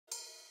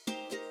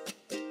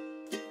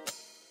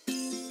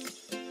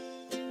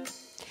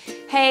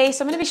Hey,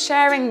 so I'm going to be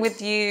sharing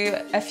with you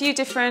a few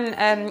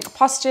different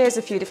postures,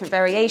 a few different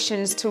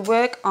variations to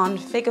work on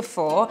figure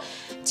 4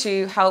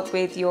 to help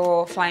with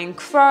your flying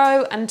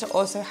crow and to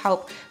also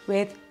help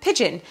with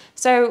pigeon.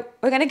 So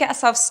we're going to get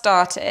ourselves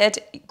started.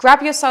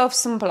 Grab yourself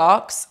some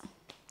blocks.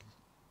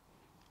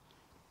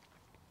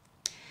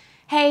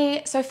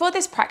 Hey, so for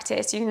this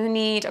practice, you're going to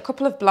need a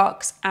couple of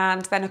blocks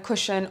and then a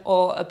cushion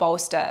or a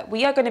bolster.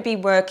 We are going to be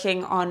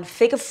working on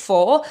figure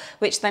 4,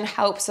 which then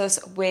helps us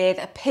with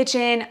a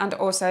pigeon and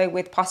also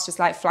with postures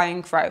like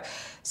flying crow.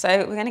 So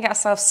we're going to get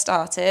ourselves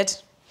started.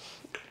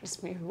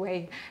 Just move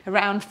away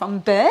around from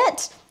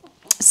Bert.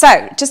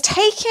 So just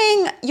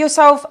taking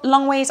yourself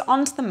long ways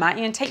onto the mat,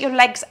 you're going to take your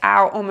legs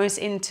out almost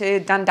into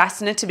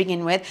Dandasana to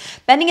begin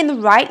with, bending in the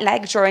right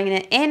leg, drawing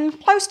it in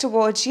close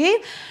towards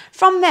you.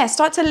 From there,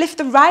 start to lift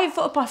the right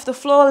foot up off the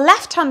floor,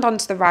 left hand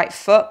onto the right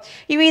foot.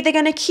 You're either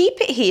going to keep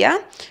it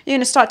here, you're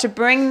going to start to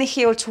bring the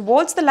heel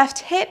towards the left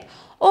hip,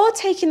 or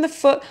taking the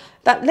foot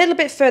that little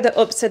bit further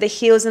up so the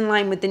heel's in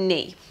line with the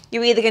knee.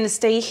 You're either going to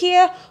stay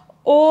here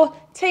or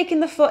taking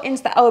the foot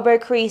into the elbow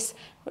crease.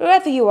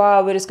 Wherever you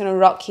are, we're just going to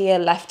rock here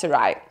left to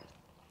right.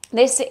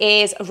 This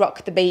is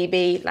rock the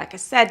baby. Like I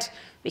said,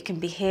 we can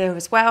be here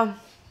as well.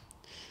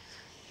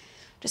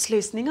 Just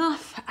loosening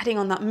off, adding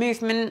on that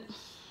movement.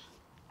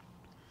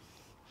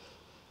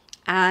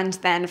 And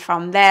then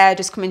from there,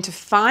 just come into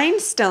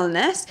fine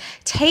stillness,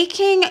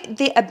 taking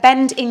a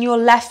bend in your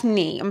left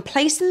knee and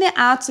placing the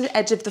outer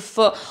edge of the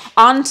foot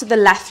onto the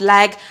left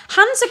leg.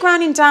 Hands are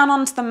grounding down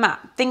onto the mat.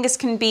 Fingers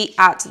can be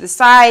out to the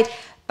side,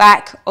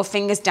 back, or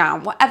fingers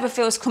down, whatever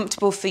feels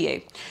comfortable for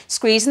you.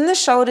 Squeezing the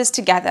shoulders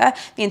together,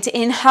 begin to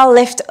inhale,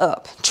 lift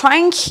up. Try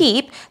and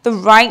keep the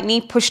right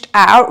knee pushed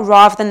out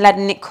rather than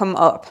letting it come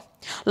up.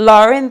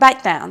 Lowering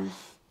back down.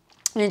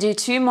 I'm going to do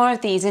 2 more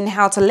of these.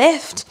 Inhale to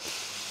lift.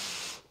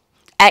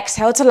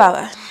 Exhale to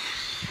lower.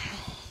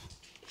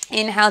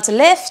 Inhale to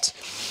lift.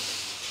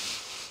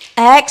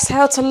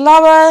 Exhale to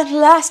lower.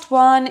 Last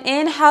one.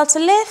 Inhale to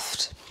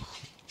lift.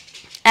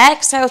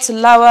 Exhale to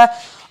lower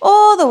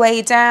all the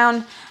way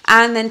down.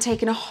 And then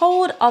taking a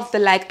hold of the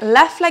leg.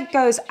 Left leg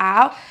goes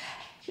out.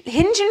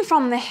 Hinging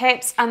from the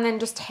hips and then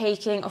just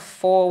taking a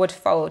forward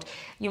fold.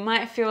 You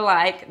might feel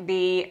like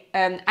the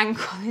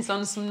ankle is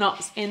on some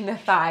knots in the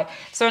thigh.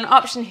 So an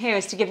option here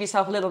is to give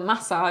yourself a little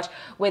massage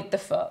with the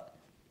foot.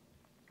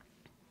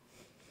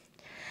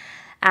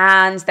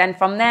 And then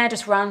from there,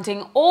 just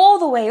rounding all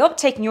the way up,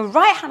 taking your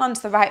right hand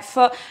onto the right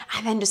foot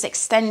and then just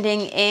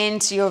extending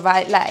into your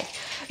right leg.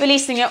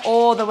 Releasing it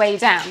all the way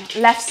down.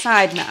 Left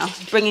side now.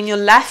 Bringing your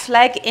left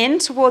leg in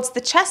towards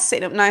the chest,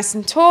 sitting up nice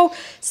and tall.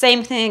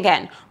 Same thing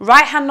again.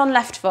 Right hand on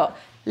left foot.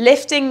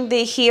 Lifting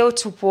the heel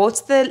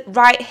towards the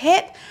right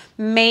hip.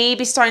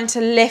 Maybe starting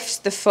to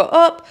lift the foot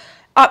up.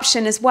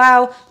 Option as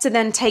well to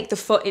then take the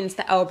foot into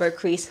the elbow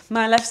crease.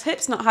 My left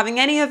hip's not having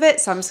any of it,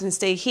 so I'm just going to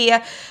stay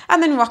here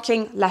and then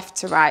rocking left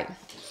to right.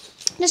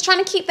 Just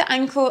trying to keep the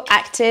ankle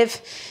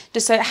active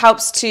just so it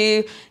helps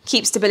to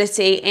keep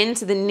stability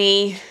into the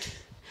knee.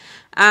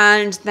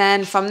 And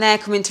then from there,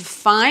 come into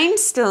fine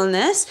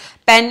stillness,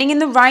 bending in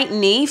the right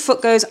knee,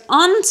 foot goes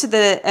onto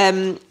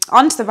the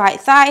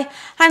right thigh,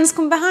 hands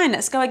come behind.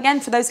 Let's go again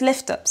for those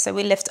lift ups. So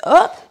we lift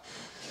up.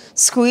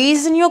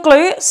 Squeezing your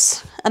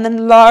glutes and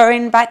then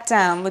lowering back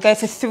down. We'll go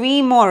for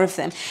 3 more of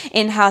them.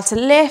 Inhale to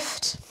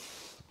lift.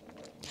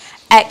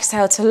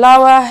 Exhale to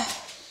lower.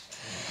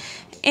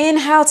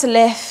 Inhale to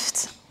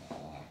lift.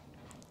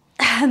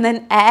 And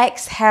then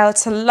exhale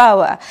to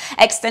lower.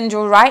 Extend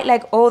your right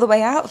leg all the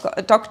way out. I've got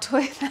a dog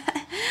toy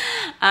there.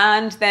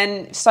 And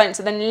then starting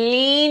to then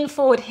lean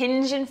forward,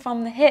 hinging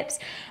from the hips,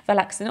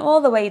 relaxing all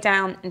the way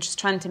down and just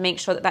trying to make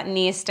sure that that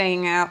knee is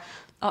staying out.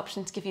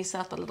 Option to give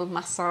yourself a little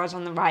massage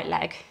on the right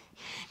leg,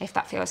 if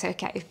that feels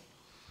okay.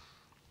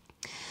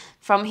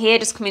 From here,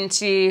 just come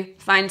into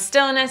fine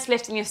stillness,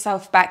 lifting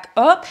yourself back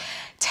up,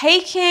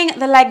 taking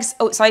the legs,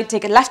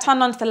 take a left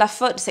hand onto the left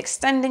foot, just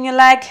extending your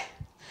leg,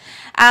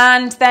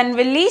 and then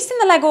releasing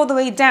the leg all the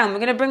way down. We're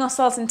going to bring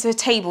ourselves into a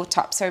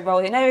tabletop, so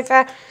rolling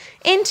over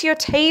into your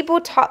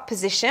tabletop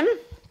position.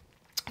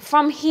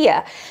 From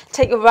here,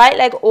 take your right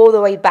leg all the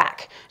way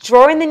back,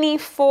 drawing the knee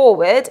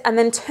forward and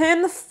then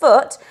turn the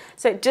foot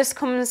so it just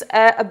comes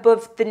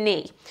above the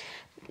knee.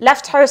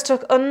 Left toes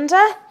tuck under,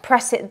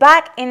 press it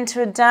back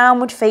into a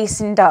downward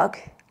facing dog.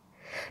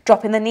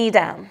 Dropping the knee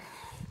down.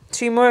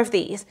 2 more of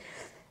these.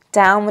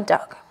 Downward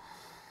dog.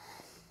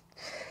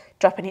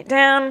 Dropping it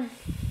down.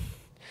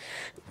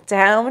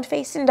 Downward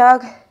facing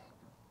dog.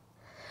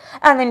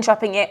 And then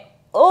dropping it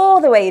all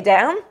the way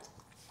down.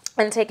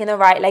 And taking the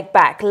right leg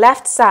back,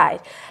 left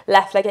side.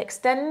 Left leg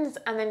extends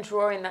and then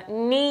drawing that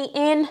knee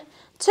in,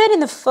 turning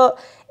the foot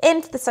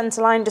into the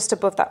center line just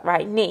above that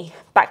right knee.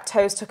 Back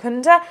toes tuck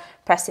under,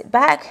 press it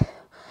back,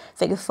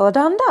 figure 4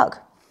 down dog.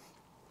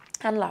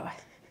 And lower.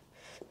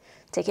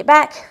 Take it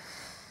back,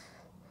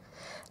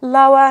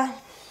 lower.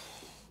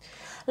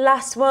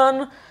 Last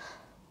one,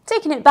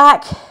 taking it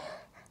back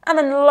and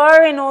then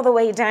lowering all the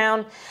way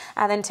down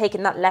and then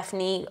taking that left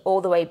knee all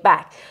the way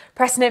back.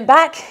 Pressing it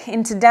back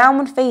into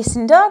downward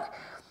facing dog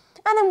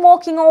And then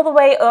walking all the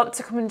way up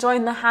to come and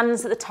join the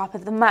hands at the top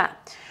of the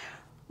mat.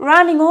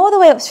 Rounding all the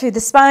way up through the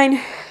spine,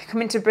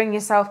 coming to bring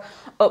yourself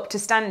up to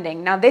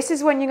standing. Now this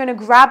is when you're going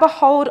to grab a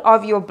hold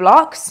of your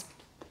blocks,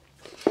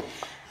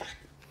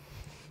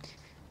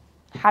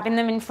 having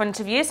them in front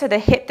of you so they're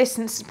hip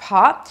distance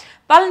apart,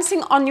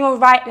 balancing on your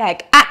right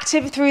leg,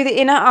 active through the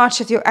inner arch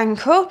of your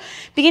ankle.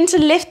 Begin to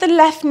lift the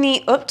left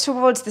knee up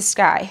towards the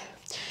sky.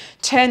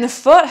 Turn the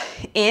foot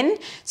in,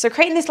 so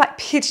creating this like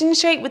pigeon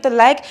shape with the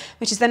leg,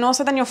 which is then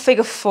also your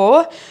figure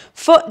 4,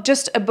 foot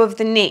just above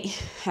the knee.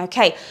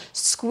 Okay,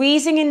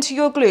 squeezing into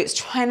your glutes,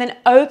 try and then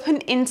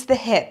open into the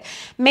hip.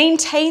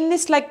 Maintain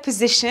this leg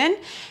position.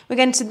 We're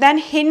going to then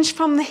hinge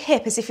from the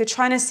hip as if you're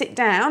trying to sit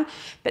down,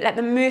 but let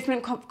the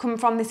movement come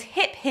from this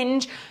hip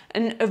hinge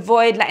and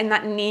avoid letting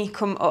that knee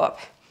come up.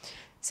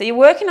 So you're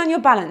working on your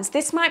balance.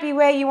 This might be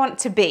where you want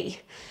to be.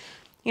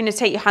 You're going to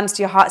take your hands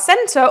to your heart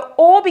center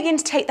or begin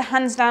to take the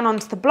hands down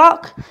onto the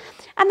block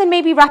and then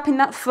maybe wrapping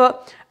that foot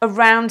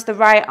around the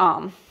right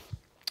arm.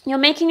 You're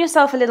making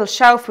yourself a little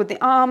shelf with the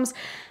arms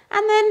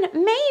and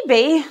then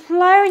maybe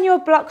lowering your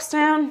blocks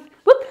down,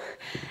 whoop,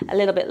 a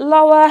little bit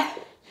lower.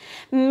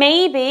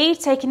 Maybe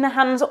taking the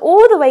hands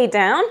all the way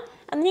down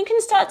and then you can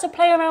start to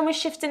play around with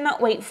shifting that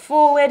weight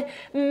forward.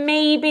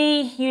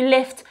 Maybe you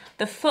lift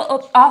the foot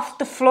up off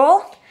the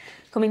floor,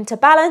 come into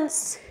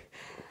balance.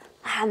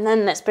 And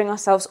then let's bring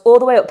ourselves all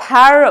the way up,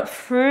 power up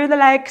through the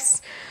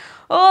legs,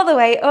 all the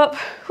way up,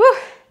 whew.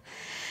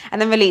 And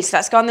then release.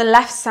 Let's go on the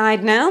left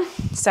side now.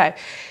 So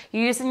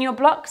using your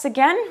blocks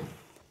again,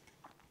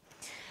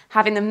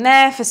 having them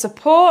there for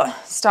support,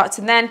 start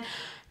to then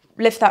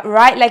lift that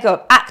right leg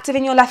up, active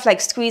in your left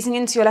leg, squeezing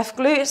into your left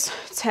glutes,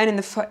 turning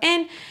the foot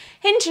in,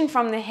 hinging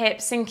from the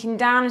hip, sinking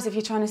down as if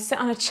you're trying to sit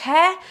on a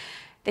chair.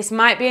 This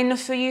might be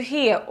enough for you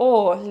here,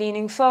 or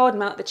leaning forward,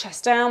 melt the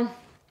chest down,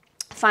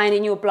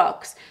 finding your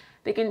blocks.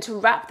 Begin to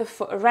wrap the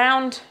foot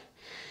around.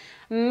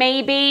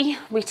 Maybe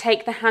we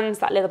take the hands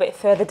that little bit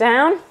further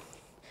down,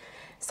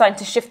 starting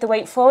to shift the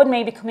weight forward,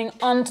 maybe coming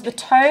onto the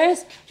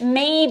toes,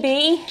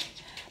 maybe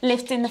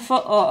lifting the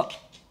foot up.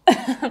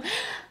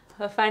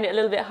 I find it a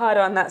little bit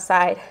harder on that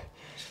side.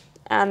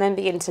 And then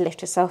begin to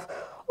lift yourself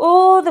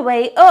all the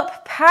way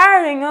up,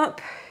 powering up.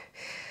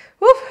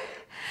 Whoop.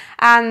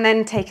 And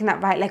then taking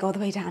that right leg all the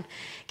way down.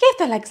 Give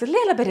the legs a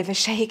little bit of a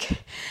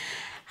shake.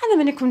 And then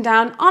we're going to come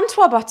down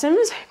onto our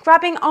bottoms,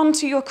 grabbing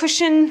onto your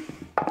cushion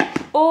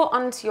or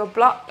onto your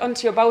block,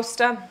 onto your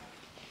bolster.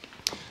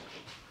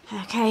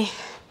 Okay,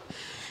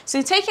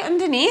 so take it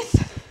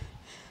underneath,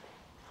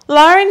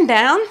 lowering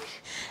down,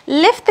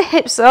 lift the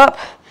hips up,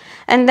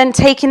 and then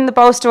taking the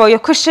bolster or your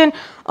cushion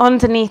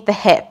underneath the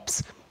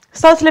hips.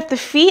 Start to lift the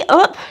feet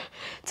up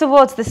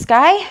towards the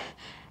sky,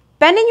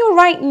 bending your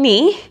right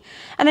knee,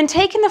 and then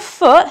taking the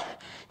foot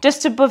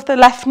just above the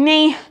left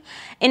knee,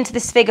 into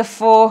this figure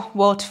 4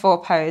 waterfall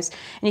pose.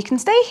 And you can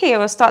stay here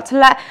or start to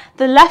let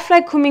the left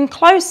leg come in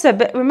closer,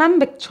 but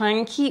remember, try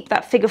and keep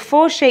that figure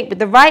 4 shape with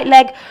the right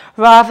leg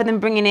rather than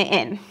bringing it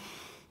in.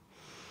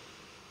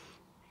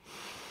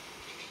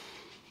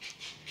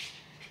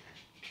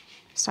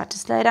 Start to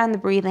slow down the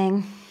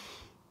breathing.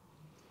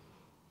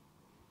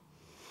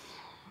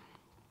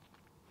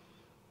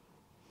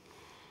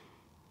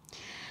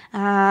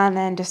 And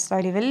then just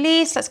slowly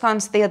release. Let's go on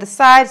to the other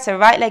side. So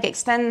right leg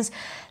extends,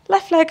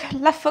 left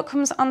foot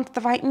comes onto the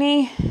right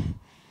knee.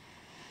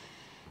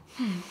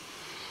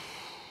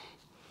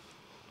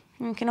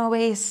 You can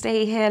always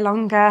stay here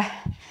longer.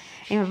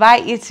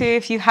 Invite you to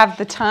if you have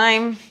the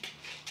time.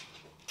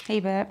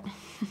 Hey, Bert.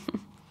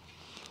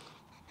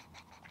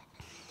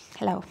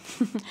 Hello.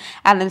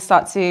 And then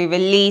start to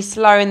release,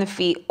 lowering the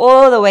feet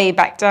all the way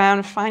back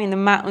down, finding the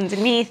mat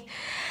underneath.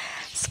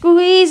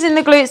 Squeezing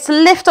the glutes to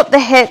lift up the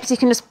hips. You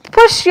can just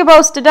push your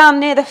bolster down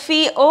near the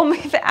feet or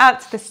move it out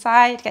to the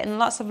side. Getting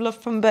lots of love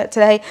from Bert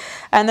today.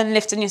 And then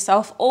lifting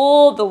yourself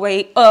all the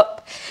way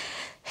up.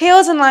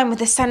 Heels in line with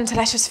the center.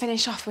 Let's just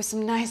finish off with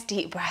some nice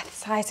deep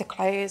breaths. Eyes are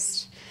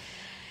closed.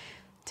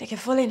 Take a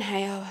full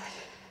inhale.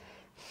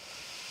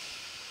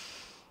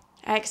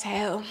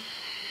 Exhale.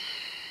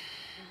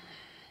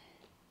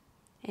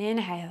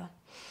 Inhale.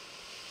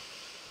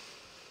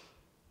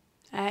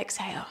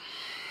 Exhale.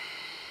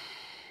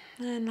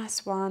 And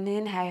last one,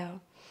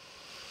 inhale.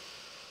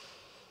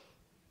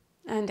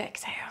 And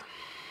exhale.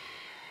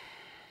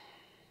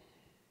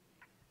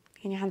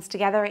 Bring your hands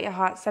together at your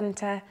heart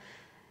center.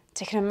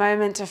 Taking a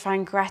moment to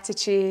find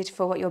gratitude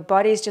for what your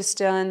body's just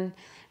done.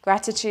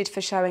 Gratitude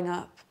for showing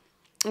up.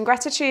 And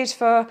gratitude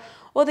for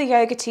all the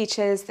yoga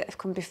teachers that have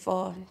come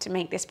before to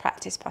make this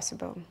practice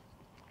possible.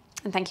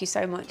 And thank you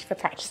so much for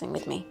practicing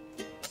with me.